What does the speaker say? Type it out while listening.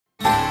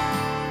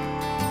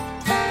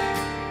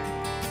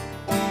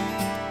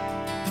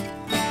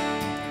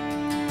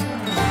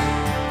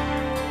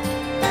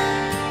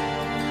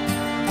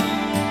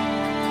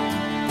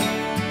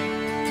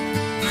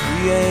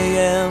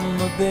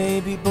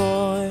baby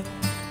boy,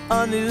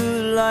 a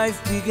new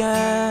life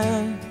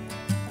began.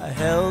 I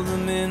held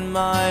him in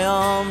my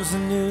arms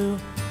and knew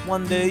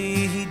one day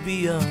he'd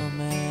be a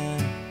man.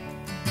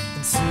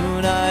 And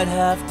soon I'd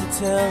have to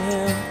tell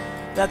him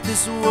that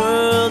this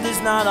world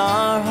is not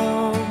our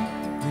home.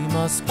 We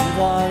must give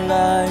our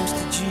lives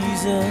to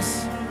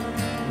Jesus,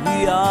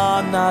 we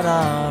are not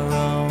our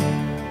own.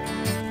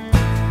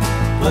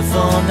 But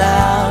for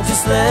now,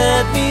 just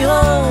let me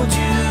hold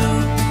you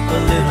a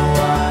little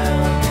while.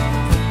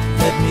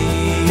 Let me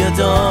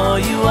adore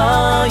you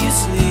while you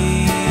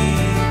sleep.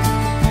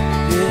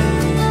 Yeah.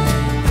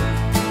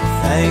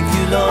 Thank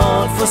you,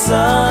 Lord, for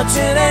such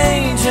an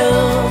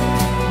angel.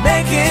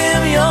 Make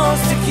him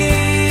yours to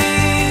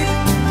keep.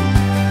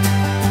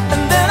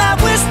 And then I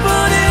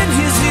whispered in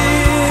his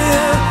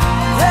ear,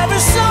 there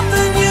is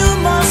something you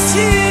must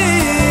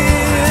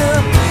hear.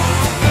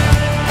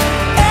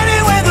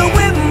 Anyway the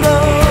wind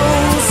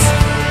blows,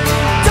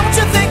 don't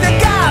you think that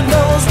God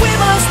knows we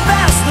must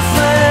pass the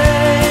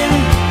flame?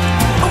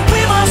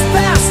 We must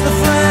pass the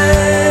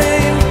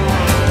flame.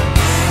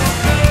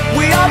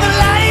 We are the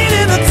light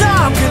in the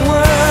darkened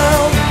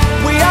world.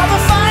 We are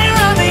the fire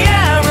and the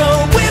arrow.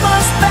 We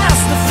must pass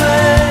the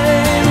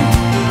flame.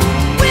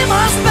 We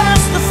must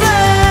pass the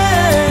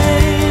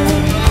flame.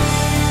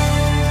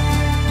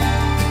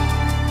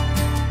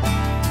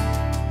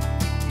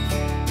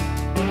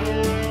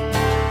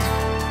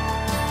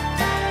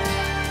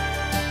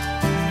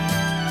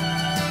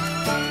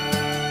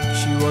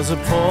 She was a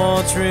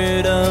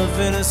portrait of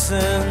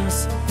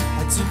innocence.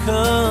 I took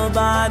her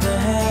by the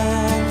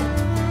hand.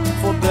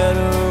 For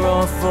better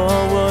or for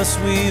worse,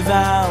 we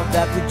vowed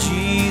that with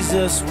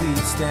Jesus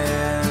we'd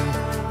stand.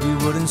 We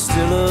would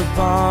instill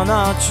upon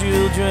our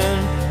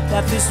children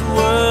that this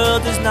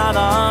world is not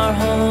our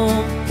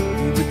home.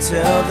 We would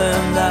tell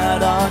them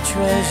that our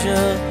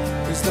treasure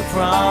is the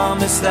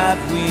promise that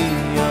we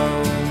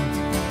own.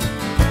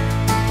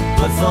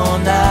 But for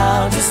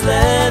now, just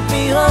let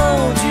me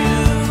hold you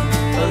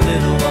a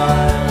little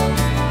while.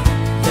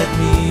 Let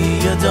me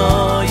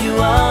adore you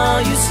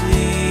while you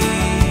sleep.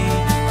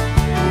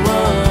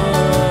 Whoa.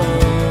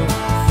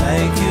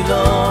 Thank you,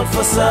 Lord,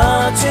 for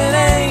such an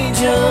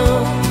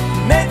angel.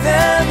 Make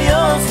them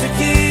yours to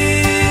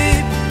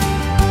keep.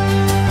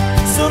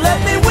 So let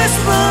me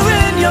whisper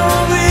in your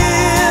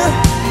ear,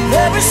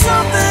 there is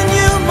something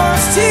you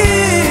must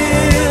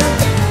hear.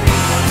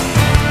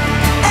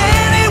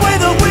 Anyway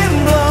the wind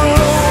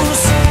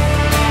blows,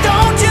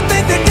 don't you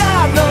think that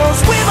God knows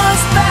we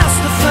must pass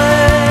the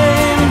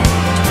flame?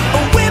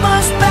 We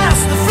must pass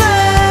the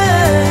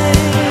flame.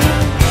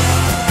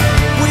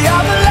 We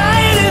are the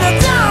light in a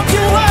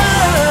darkened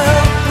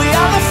world. We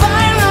are the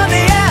fire and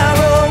the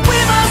arrow. We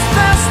must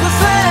pass the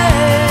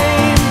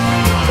flame.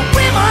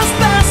 We must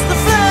pass the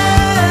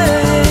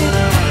flame.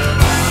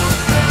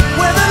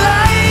 We're the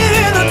light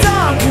in a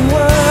darkened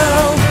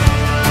world.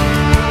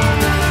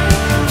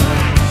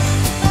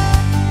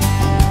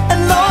 And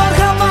Lord,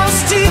 help us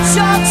teach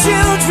our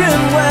children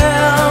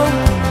well,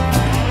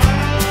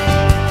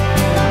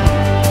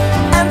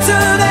 and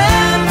turn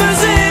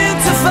embers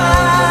into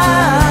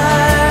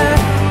fire,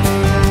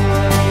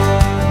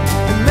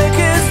 and make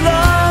his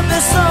love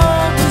their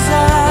sole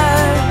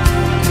desire.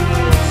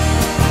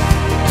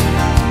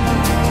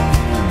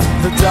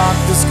 The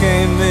doctors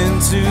came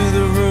into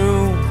the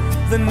room.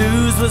 The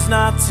news was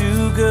not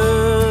too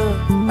good.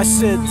 I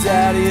said,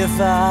 Daddy, if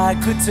I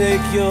could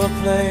take your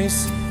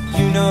place,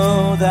 you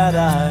know that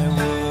I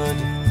would.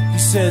 He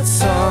said,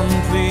 son,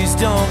 please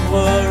don't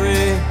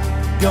worry.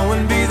 Go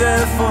and be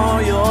there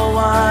for your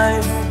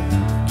wife.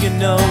 You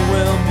know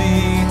we'll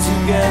be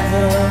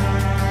together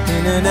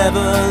in an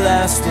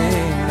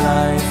everlasting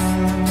life.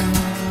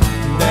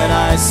 Then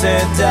I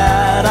said,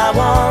 Dad, I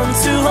want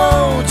to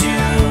hold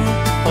you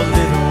a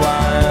little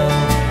while.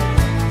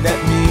 Let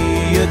me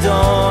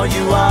adore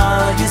you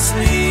while you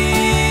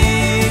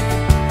sleep.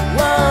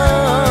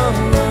 Whoa.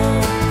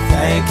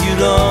 Thank you,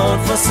 Lord,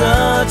 for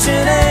such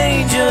an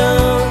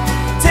angel.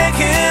 Take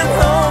him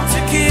home to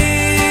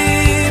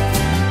keep.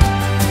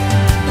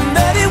 And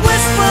then he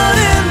whispered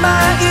in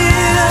my ear,